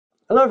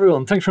Hello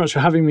everyone, thanks very much for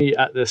having me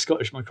at the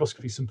Scottish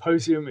Microscopy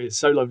Symposium. It's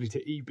so lovely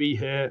to be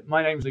here.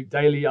 My name's Luke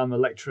Daly, I'm a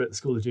lecturer at the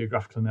School of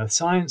Geographical and Earth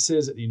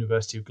Sciences at the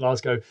University of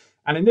Glasgow.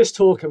 And in this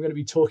talk, I'm going to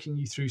be talking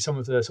you through some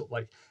of the sort of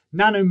like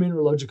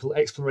nanomineralogical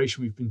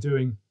exploration we've been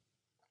doing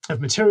of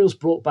materials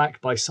brought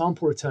back by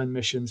sample return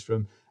missions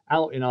from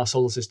out in our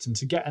solar system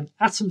to get an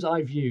atom's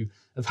eye view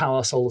of how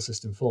our solar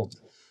system formed.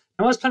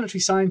 Now, as planetary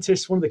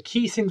scientists, one of the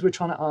key things we're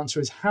trying to answer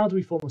is how do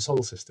we form a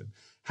solar system?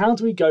 How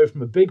do we go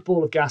from a big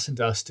ball of gas and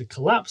dust to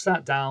collapse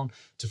that down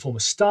to form a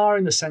star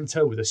in the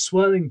center with a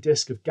swirling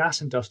disk of gas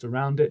and dust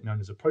around it,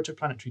 known as a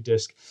protoplanetary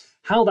disk?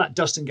 How that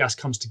dust and gas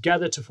comes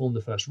together to form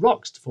the first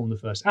rocks, to form the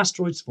first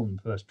asteroids, to form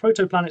the first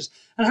protoplanets,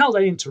 and how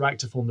they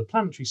interact to form the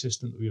planetary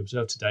system that we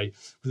observe today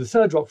with the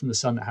third rock from the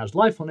sun that has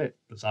life on it,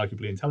 that's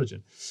arguably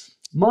intelligent.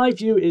 My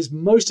view is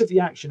most of the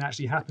action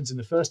actually happens in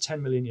the first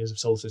 10 million years of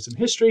solar system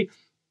history,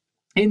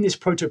 in this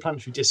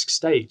protoplanetary disk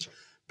stage,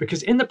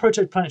 because in the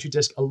protoplanetary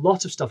disk, a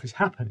lot of stuff is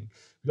happening.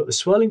 We've got the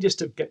swirling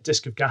disk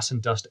of gas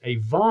and dust, a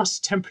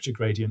vast temperature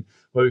gradient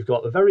where we've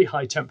got very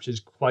high temperatures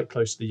quite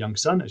close to the young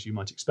sun, as you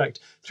might expect,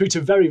 through to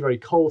very, very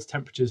cold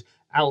temperatures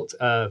out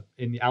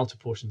in the outer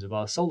portions of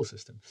our solar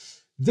system.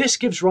 This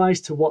gives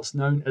rise to what's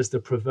known as the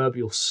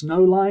proverbial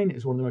snow line.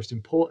 It's one of the most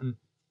important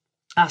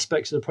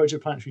aspects of the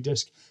protoplanetary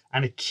disk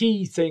and a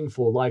key thing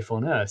for life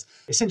on Earth.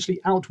 Essentially,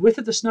 out width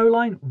of the snow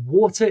line,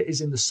 water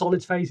is in the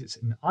solid phase, it's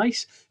in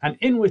ice, and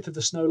in width of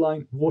the snow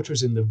line, water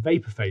is in the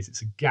vapor phase,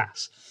 it's a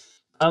gas.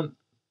 And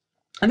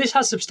this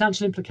has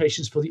substantial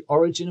implications for the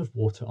origin of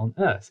water on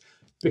Earth,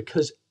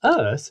 because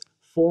Earth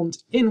formed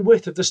in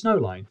width of the snow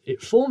line.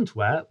 It formed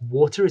where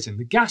water is in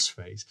the gas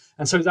phase,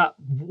 and so that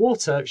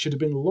water should have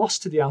been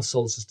lost to the outer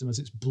solar system as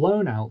it's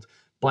blown out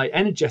by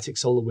energetic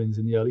solar winds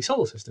in the early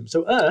solar system.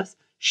 So Earth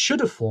should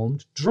have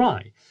formed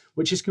dry,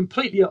 which is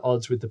completely at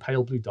odds with the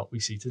pale blue dot we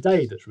see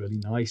today that's really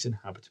nice and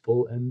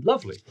habitable and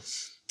lovely.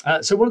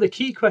 So one of the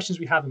key questions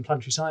we have in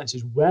planetary science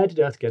is, where did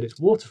Earth get its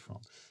water from?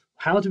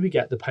 How do we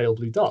get the pale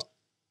blue dot?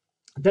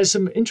 There's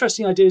some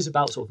interesting ideas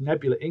about sort of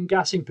nebular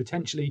ingassing,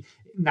 potentially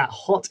in that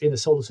hot inner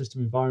solar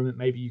system environment.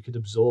 Maybe you could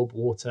absorb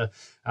water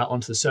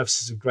onto the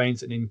surfaces of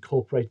grains and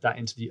incorporate that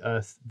into the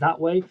Earth that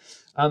way.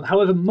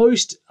 However,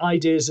 most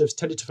ideas have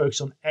tended to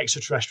focus on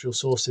extraterrestrial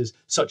sources,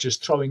 such as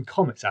throwing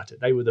comets at it.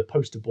 They were the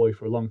poster boy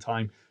for a long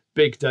time.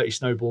 Big dirty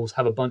snowballs,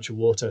 have a bunch of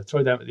water,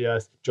 throw them at the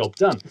Earth, job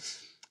done.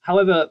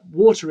 However,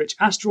 water-rich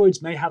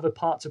asteroids may have a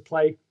part to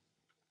play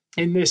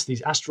in this,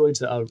 these asteroids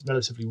that are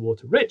relatively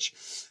water-rich.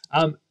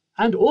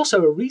 And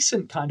also a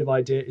recent kind of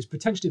idea is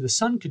potentially the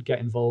sun could get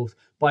involved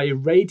by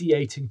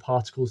irradiating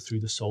particles through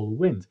the solar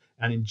wind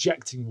and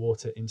injecting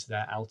water into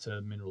their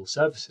outer mineral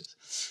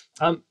surfaces.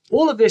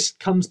 All of this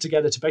comes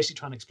together to basically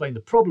try and explain the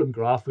problem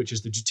graph, which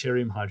is the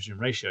deuterium-hydrogen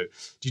ratio.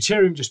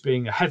 Deuterium just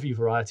being a heavy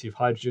variety of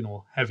hydrogen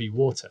or heavy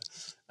water.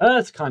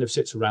 Earth kind of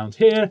sits around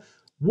here.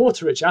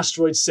 Water-rich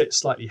asteroids sit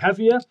slightly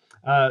heavier.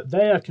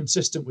 They are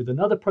consistent with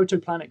another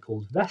protoplanet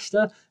called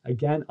Vesta,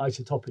 again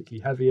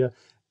isotopically heavier.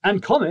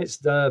 And comets,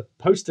 the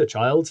poster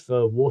child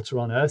for water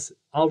on Earth,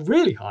 are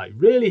really high,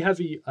 really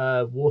heavy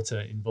water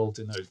involved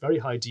in those, very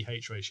high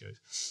DH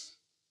ratios.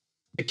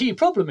 The key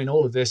problem in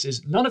all of this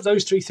is none of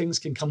those three things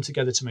can come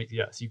together to make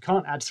the Earth. You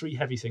can't add three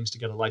heavy things to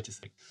get a lighter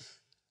thing.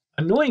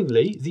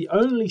 Annoyingly, the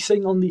only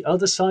thing on the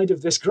other side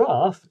of this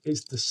graph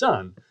is the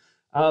sun.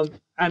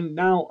 And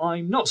now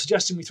I'm not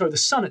suggesting we throw the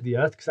sun at the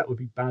Earth, because that would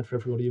be bad for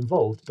everybody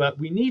involved, but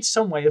we need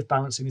some way of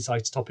balancing this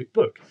isotopic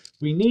book.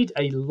 We need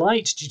a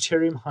light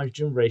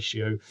deuterium-hydrogen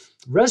ratio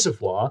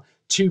reservoir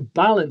to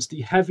balance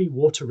the heavy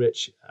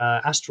water-rich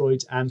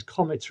asteroids and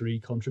cometary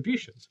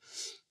contributions.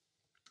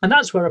 And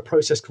that's where a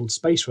process called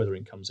space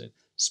weathering comes in.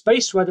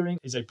 Space weathering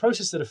is a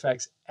process that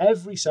affects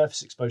every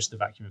surface exposed to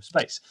the vacuum of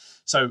space.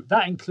 So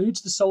that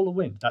includes the solar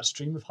wind, that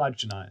stream of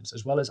hydrogen ions,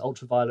 as well as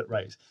ultraviolet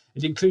rays.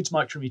 It includes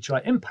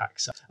micrometeorite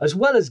impacts, as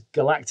well as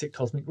galactic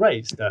cosmic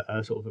rays that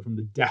are sort of from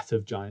the death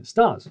of giant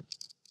stars.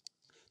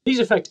 These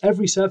affect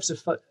every surface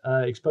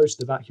exposed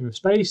to the vacuum of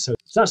space. So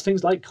that's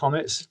things like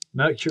comets,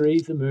 Mercury,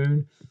 the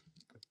moon,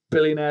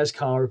 billionaire's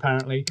car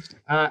apparently,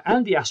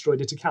 and the asteroid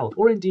Itokawa,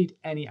 or indeed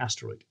any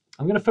asteroid.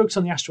 I'm going to focus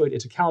on the asteroid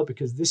Itokawa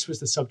because this was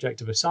the subject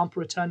of a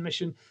sample return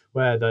mission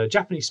where the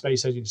Japanese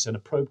Space Agency sent a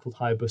probe called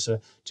Hayabusa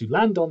to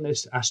land on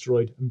this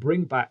asteroid and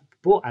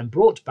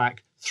brought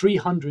back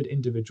 300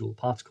 individual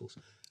particles.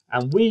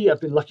 And we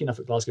have been lucky enough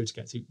at Glasgow to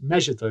get to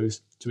measure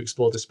those to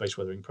explore the space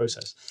weathering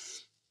process.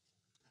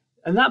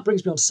 And that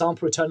brings me on to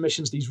sample return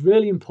missions, these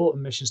really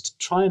important missions to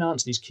try and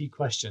answer these key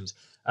questions.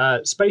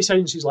 Space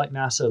agencies like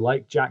NASA,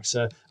 like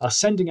JAXA, are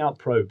sending out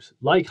probes,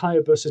 like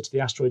Hayabusa to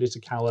the asteroid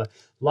Itokawa,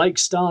 like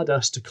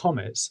Stardust to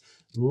comets,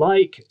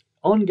 like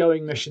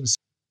ongoing missions,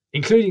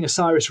 including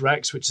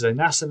OSIRIS-REx, which is a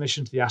NASA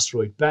mission to the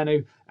asteroid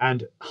Bennu,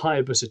 and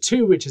Hayabusa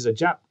 2, which is a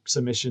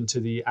JAXA mission to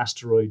the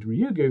asteroid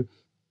Ryugu,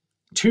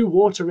 two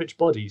water-rich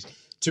bodies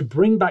to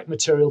bring back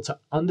material to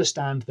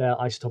understand their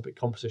isotopic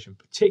composition,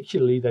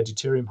 particularly their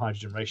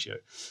deuterium-hydrogen ratio.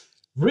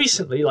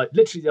 Recently, like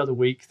literally the other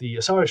week, the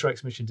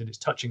OSIRIS-REx mission did its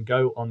touch and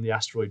go on the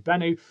asteroid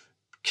Bennu,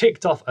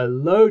 kicked off a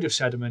load of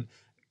sediment,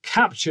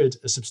 captured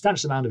a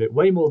substantial amount of it,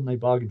 way more than they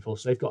bargained for.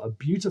 So they've got a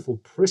beautiful,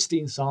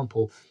 pristine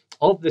sample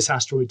of this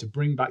asteroid to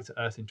bring back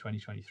to Earth in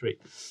 2023.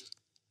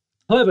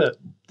 However,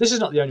 this is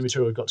not the only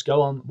material we've got to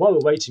go on. While we're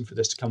waiting for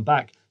this to come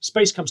back,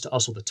 space comes to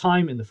us all the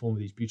time in the form of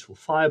these beautiful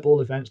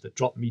fireball events that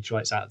drop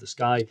meteorites out of the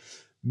sky.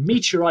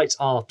 Meteorites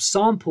are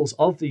samples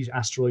of these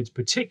asteroids,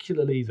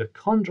 particularly the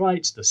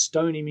chondrites, the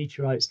stony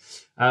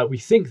meteorites. We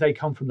think they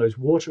come from those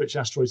water-rich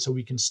asteroids, so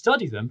we can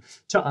study them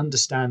to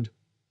understand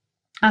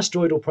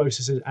asteroidal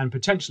processes and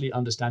potentially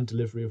understand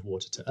delivery of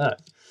water to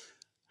Earth.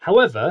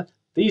 However,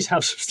 these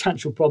have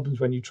substantial problems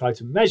when you try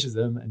to measure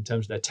them in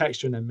terms of their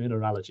texture and their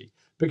mineralogy,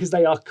 because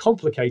they are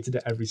complicated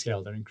at every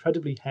scale. They're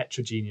incredibly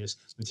heterogeneous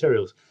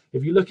materials.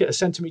 If you look at a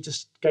centimeter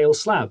scale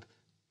slab,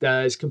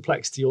 there's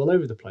complexity all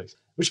over the place,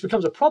 which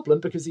becomes a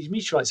problem because these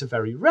meteorites are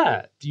very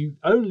rare. You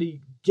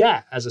only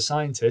get, as a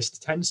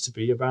scientist, tends to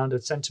be around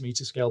a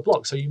centimeter scale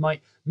block. So you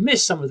might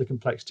miss some of the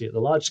complexity at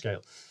the large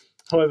scale.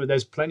 However,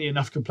 there's plenty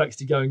enough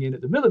complexity going in at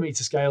the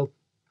millimeter scale,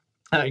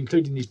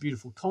 including these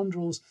beautiful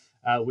chondrules,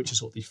 which are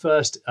sort of the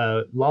first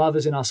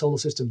lavas in our solar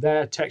system.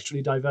 They're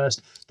texturally diverse.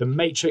 The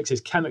matrix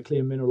is chemically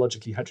and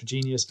mineralogically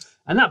heterogeneous.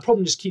 And that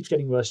problem just keeps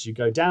getting worse as you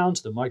go down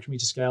to the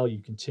micrometer scale. You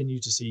continue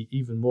to see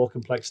even more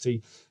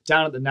complexity.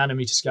 Down at the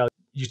nanometer scale,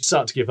 you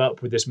start to give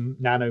up with this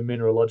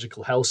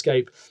nano-mineralogical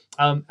hellscape.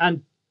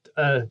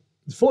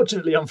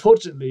 Unfortunately,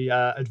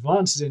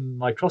 advances in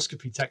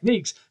microscopy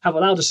techniques have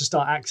allowed us to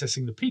start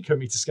accessing the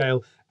picometer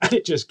scale, and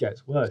it just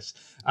gets worse.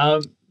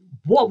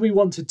 What we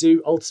want to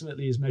do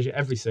ultimately is measure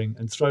everything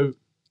and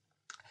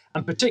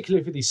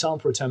particularly for these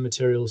sample return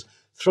materials,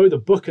 throw the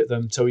book at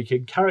them so we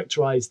can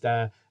characterize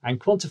and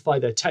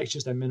quantify their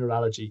textures, their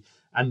mineralogy,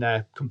 and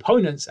their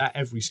components at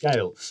every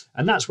scale.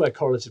 And that's where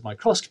correlative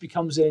microscopy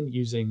comes in,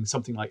 using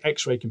something like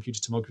X-ray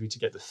computed tomography to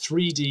get the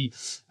 3D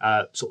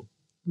sort of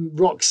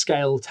rock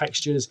scale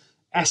textures,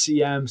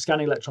 SEM,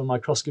 scanning electron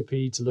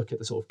microscopy, to look at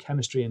the sort of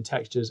chemistry and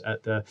textures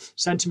at the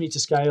centimeter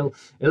scale,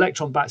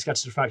 electron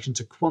backscatter diffraction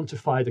to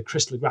quantify the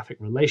crystallographic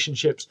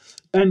relationships,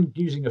 then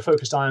using a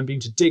focused ion beam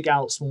to dig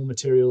out small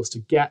materials to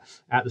get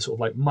at the sort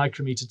of like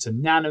micrometer to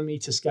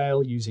nanometer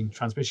scale using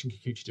transmission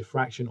Kikuchi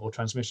diffraction or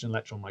transmission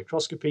electron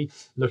microscopy,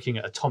 looking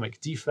at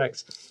atomic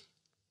defects,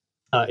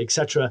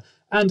 etc.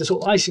 And the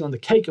sort of icing on the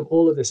cake of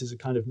all of this is a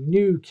kind of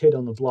new kid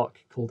on the block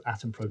called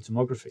atom probe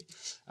tomography.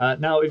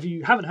 Now, if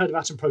you haven't heard of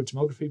atom probe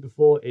tomography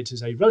before, it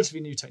is a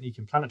relatively new technique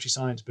in planetary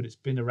science, but it's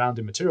been around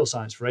in material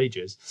science for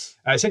ages.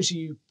 Essentially,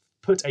 you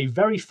put a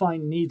very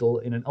fine needle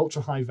in an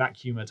ultra-high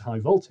vacuum at high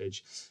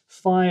voltage,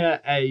 fire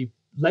a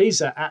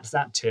laser at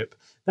that tip.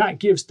 That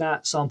gives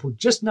that sample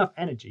just enough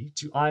energy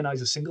to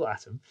ionize a single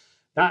atom.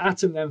 That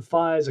atom then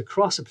fires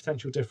across a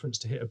potential difference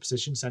to hit a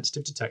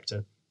position-sensitive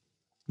detector.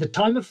 The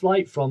time of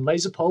flight from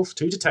laser pulse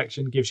to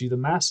detection gives you the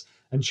mass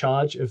and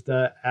charge of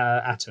the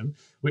atom,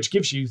 which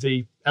gives you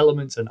the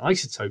element and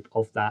isotope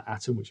of that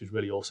atom, which is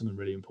really awesome and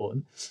really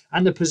important.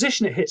 And the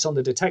position it hits on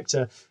the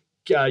detector,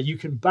 you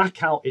can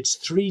back out its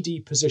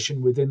 3D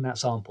position within that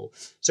sample.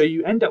 So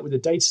you end up with a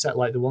data set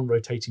like the one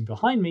rotating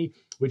behind me,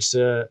 which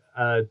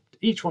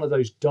each one of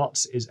those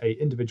dots is an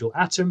individual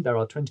atom. There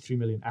are 23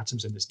 million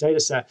atoms in this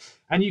data set.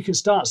 And you can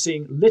start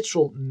seeing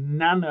literal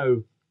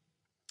nano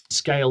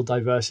scale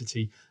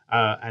diversity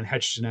and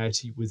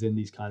heterogeneity within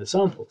these kind of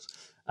samples.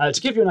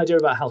 To give you an idea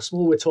about how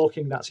small we're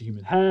talking, that's a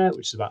human hair,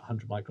 which is about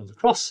 100 microns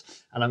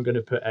across. And I'm going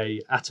to put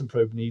a atom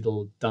probe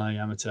needle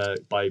diameter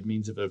by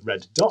means of a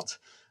red dot.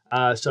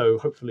 So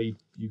hopefully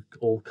you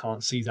all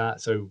can't see that.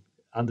 So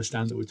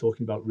understand that we're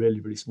talking about really,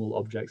 really small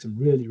objects and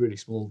really, really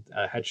small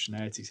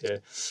heterogeneities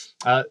here.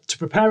 To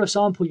prepare a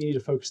sample, you need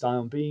a focused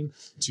ion beam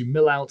to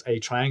mill out a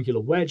triangular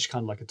wedge,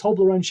 kind of like a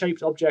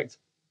Toblerone-shaped object.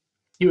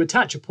 You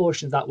attach a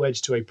portion of that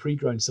wedge to a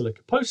pre-grown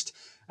silica post,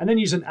 and then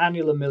use an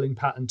annular milling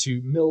pattern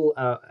to mill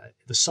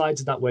the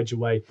sides of that wedge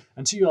away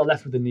until you are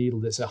left with a needle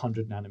that's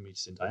 100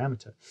 nanometers in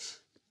diameter.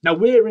 Now,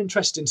 we're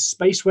interested in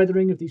space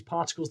weathering of these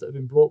particles that have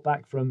been brought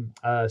back from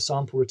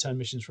sample return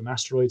missions from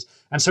asteroids.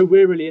 And so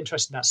we're really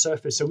interested in that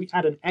surface. So we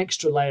add an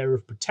extra layer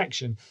of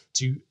protection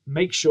to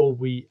make sure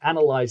we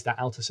analyze that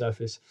outer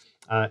surface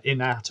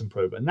in Atom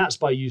Probe. And that's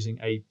by using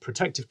a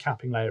protective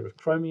capping layer of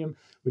chromium,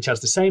 which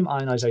has the same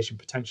ionization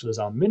potential as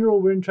our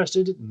mineral we're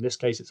interested in. In this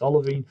case, it's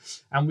olivine.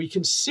 And we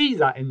can see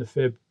that in the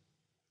fib.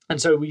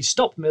 And so we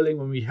stop milling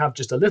when we have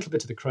just a little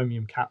bit of the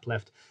chromium cap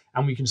left,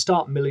 and we can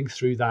start milling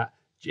through that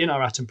in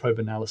our atom probe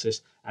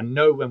analysis and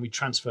know when we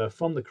transfer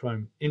from the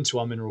chrome into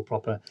our mineral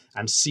proper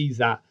and see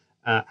that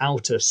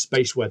outer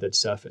space weathered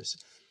surface.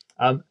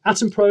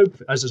 Atom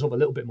probe, as a sort of a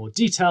little bit more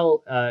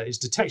detail, is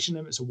detection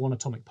limits of 1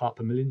 atomic part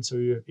per million.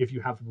 So if you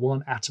have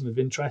one atom of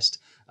interest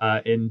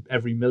in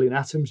every million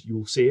atoms, you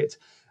will see it.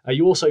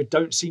 You also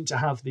don't seem to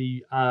have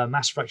the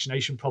mass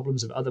fractionation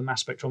problems of other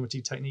mass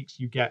spectrometry techniques.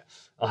 You get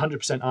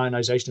 100%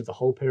 ionization of the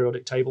whole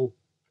periodic table.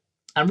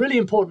 And really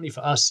importantly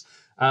for us,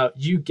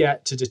 you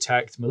get to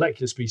detect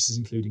molecular species,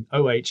 including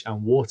OH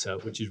and water,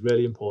 which is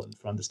really important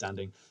for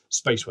understanding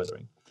space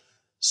weathering.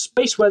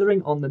 Space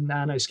weathering on the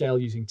nanoscale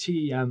using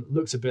TEM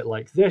looks a bit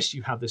like this.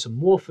 You have this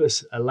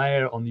amorphous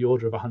layer on the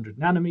order of 100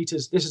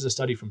 nanometers. This is a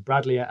study from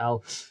Bradley et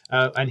al.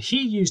 And he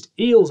used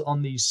eels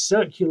on these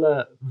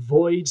circular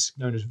voids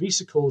known as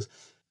vesicles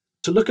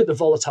to look at the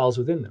volatiles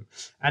within them.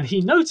 And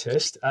he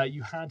noticed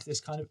you had this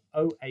kind of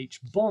OH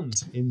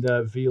bond in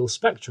the veal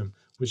spectrum,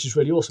 which is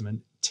really awesome,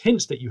 and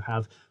hints that you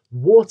have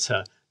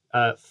water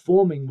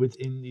forming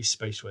within these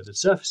space weathered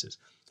surfaces.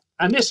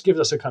 And this gives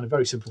us a kind of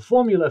very simple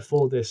formula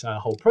for this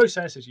whole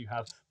process. As you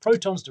have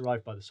protons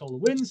derived by the solar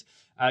winds,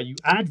 you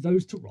add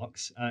those to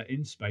rocks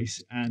in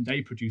space and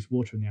they produce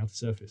water in the outer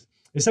surface.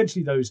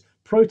 Essentially, those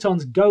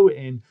protons go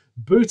in,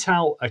 boot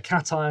out a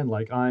cation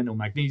like iron or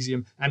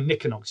magnesium, and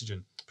nick an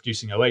oxygen,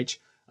 producing OH.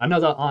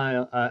 Another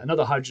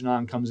hydrogen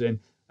ion comes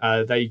in,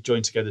 they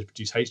join together to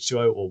produce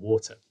H2O or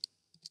water.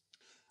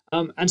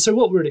 And so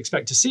what we would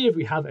expect to see if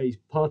we have a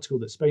particle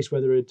that's space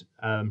weathered,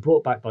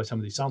 brought back by some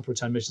of these sample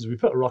return missions, we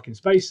put a rock in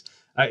space,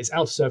 its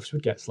outer surface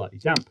would get slightly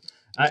damp.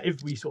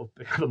 If we sort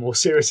of have a more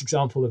serious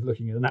example of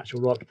looking at a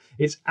natural rock,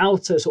 its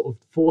outer sort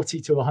of 40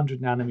 to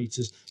 100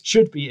 nanometers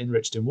should be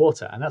enriched in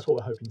water. And that's what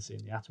we're hoping to see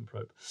in the atom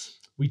probe.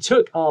 We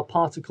took our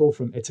particle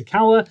from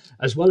Itokawa,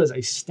 as well as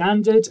a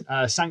standard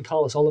San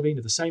Carlos olivine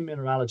of the same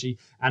mineralogy,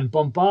 and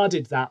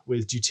bombarded that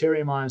with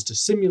deuterium ions to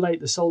simulate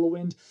the solar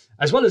wind,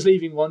 as well as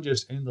leaving one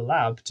just in the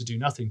lab to do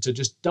nothing, to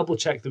just double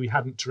check that we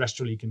hadn't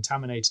terrestrially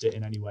contaminated it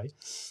in any way.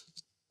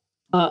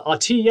 Our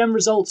TEM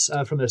results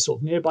from a sort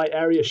of nearby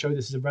area show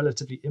this is a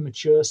relatively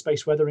immature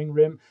space weathering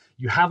rim.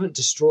 You haven't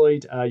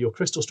destroyed your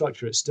crystal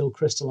structure, it's still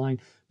crystalline,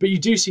 but you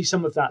do see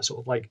some of that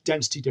sort of like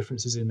density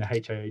differences in the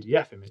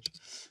HAADF image.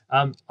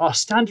 Our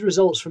standard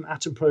results from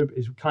Atom Probe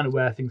is kind of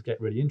where things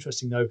get really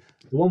interesting though.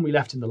 The one we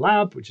left in the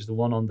lab, which is the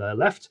one on the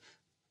left,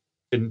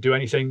 didn't do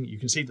anything. You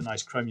can see the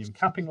nice chromium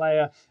capping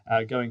layer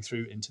going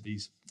through into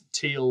these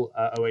teal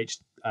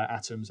OH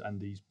atoms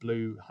and these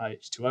blue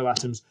H2O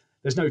atoms.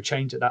 There's no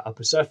change at that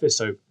upper surface,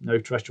 so no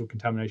terrestrial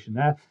contamination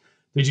there.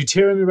 The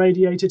deuterium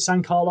irradiated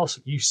San Carlos,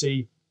 you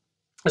see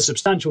a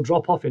substantial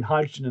drop off in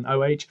hydrogen and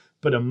OH,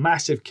 but a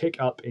massive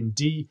kick up in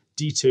D,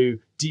 D2,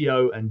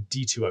 DO, and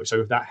D2O.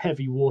 So that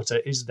heavy water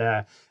is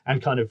there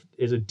and kind of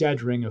is a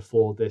dead ringer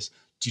for this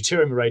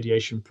deuterium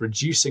irradiation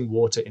producing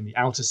water in the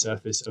outer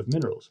surface of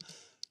minerals.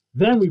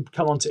 Then we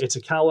come on to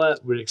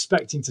Itokawa. We're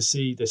expecting to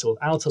see this sort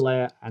of outer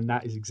layer, and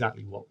that is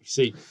exactly what we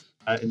see.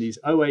 In these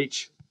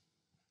OH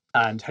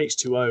and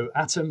H2O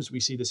atoms, we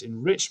see this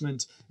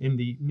enrichment in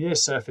the near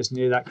surface,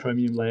 near that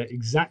chromium layer,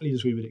 exactly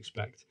as we would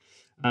expect.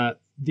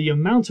 The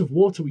amount of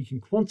water we can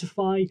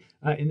quantify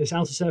in this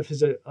outer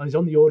surface is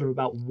on the order of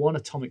about 1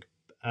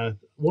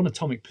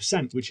 atomic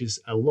percent, which is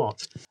a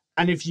lot.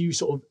 And if you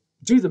sort of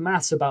do the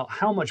maths about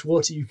how much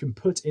water you can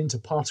put into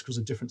particles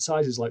of different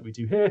sizes like we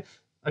do here,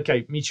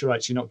 okay,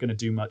 meteorites, you're not going to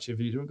do much. If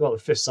you've got a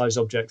fist-sized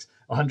object,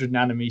 100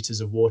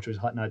 nanometers of water is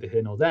neither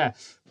here nor there.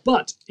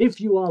 But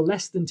if you are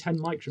less than 10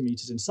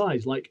 micrometers in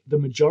size, like the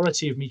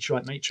majority of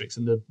meteorite matrix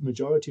and the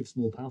majority of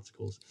small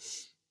particles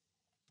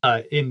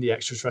in the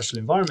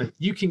extraterrestrial environment,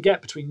 you can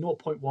get between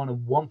 0.1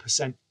 and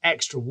 1%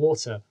 extra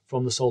water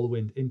from the solar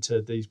wind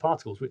into these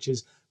particles, which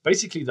is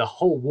basically the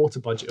whole water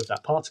budget of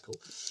that particle.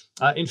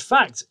 In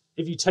fact,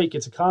 if you take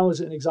Itokawa as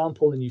an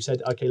example and you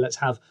said, okay, let's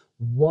have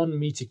 1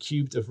 meter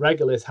cubed of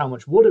regolith, how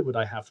much water would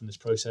I have from this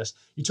process?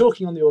 You're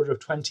talking on the order of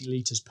 20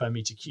 liters per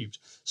meter cubed.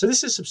 So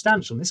this is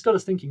substantial. And this got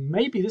us thinking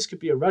maybe this could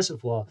be a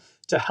reservoir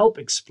to help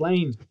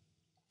explain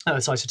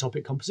its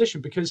isotopic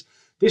composition, because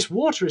this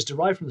water is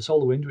derived from the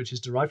solar wind, which is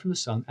derived from the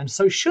sun, and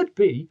so should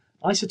be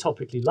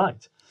isotopically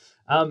light.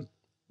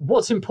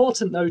 What's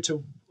important, though,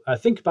 to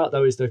think about,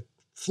 though, is the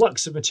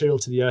flux of material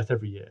to the Earth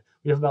every year.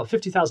 We have about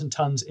 50,000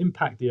 tons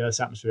impact the Earth's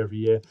atmosphere every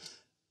year.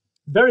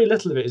 Very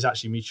little of it is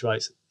actually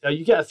meteorites.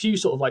 You get a few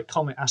sort of like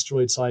comet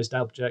asteroid-sized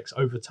objects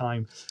over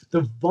time.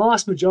 The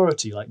vast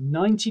majority, like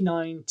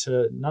 99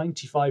 to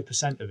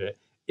 95% of it,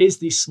 is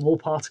these small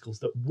particles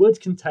that would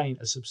contain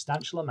a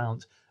substantial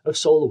amount of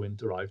solar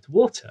wind-derived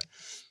water.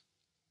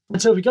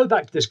 And so if we go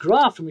back to this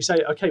graph and we say,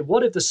 okay,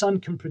 what if the sun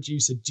can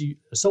produce a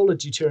solar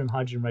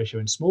deuterium-hydrogen ratio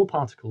in small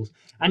particles,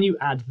 and you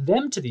add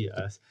them to the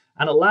Earth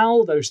and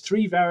allow those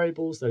three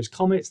variables, those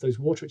comets, those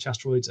water-rich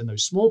asteroids, and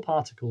those small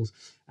particles,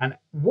 and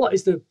what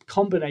is the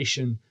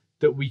combination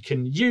that we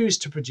can use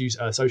to produce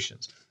Earth's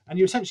oceans? And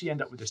you essentially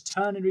end up with this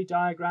ternary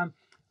diagram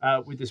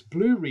with this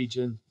blue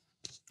region,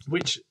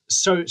 which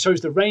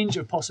shows the range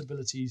of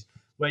possibilities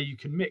where you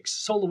can mix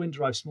solar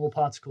wind-derived small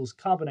particles,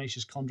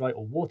 carbonaceous chondrite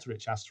or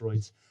water-rich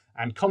asteroids,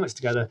 and comets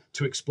together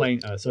to explain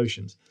Earth's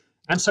oceans.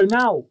 And so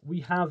now we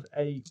have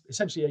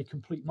essentially a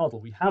complete model.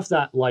 We have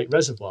that light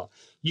reservoir.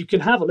 You can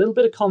have a little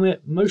bit of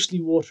comet,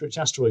 mostly water-rich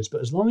asteroids, but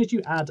as long as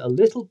you add a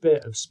little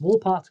bit of small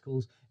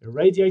particles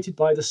irradiated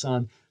by the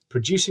sun,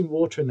 producing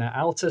water in their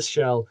outer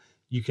shell,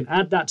 you can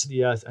add that to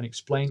the Earth and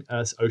explain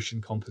Earth's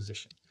ocean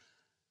composition.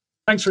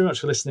 Thanks very much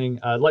for listening.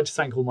 I'd like to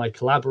thank all my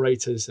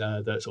collaborators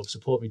that sort of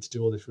support me to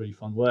do all this really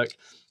fun work.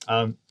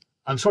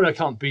 I'm sorry I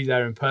can't be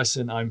there in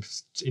person. I'm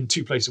in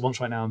two places at once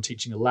right now. I'm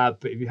teaching a lab,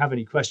 but if you have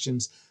any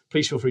questions,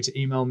 please feel free to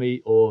email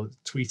me or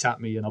tweet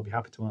at me, and I'll be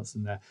happy to answer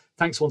them there.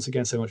 Thanks once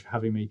again so much for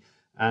having me,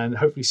 and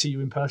hopefully see you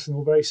in person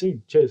all very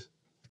soon. Cheers.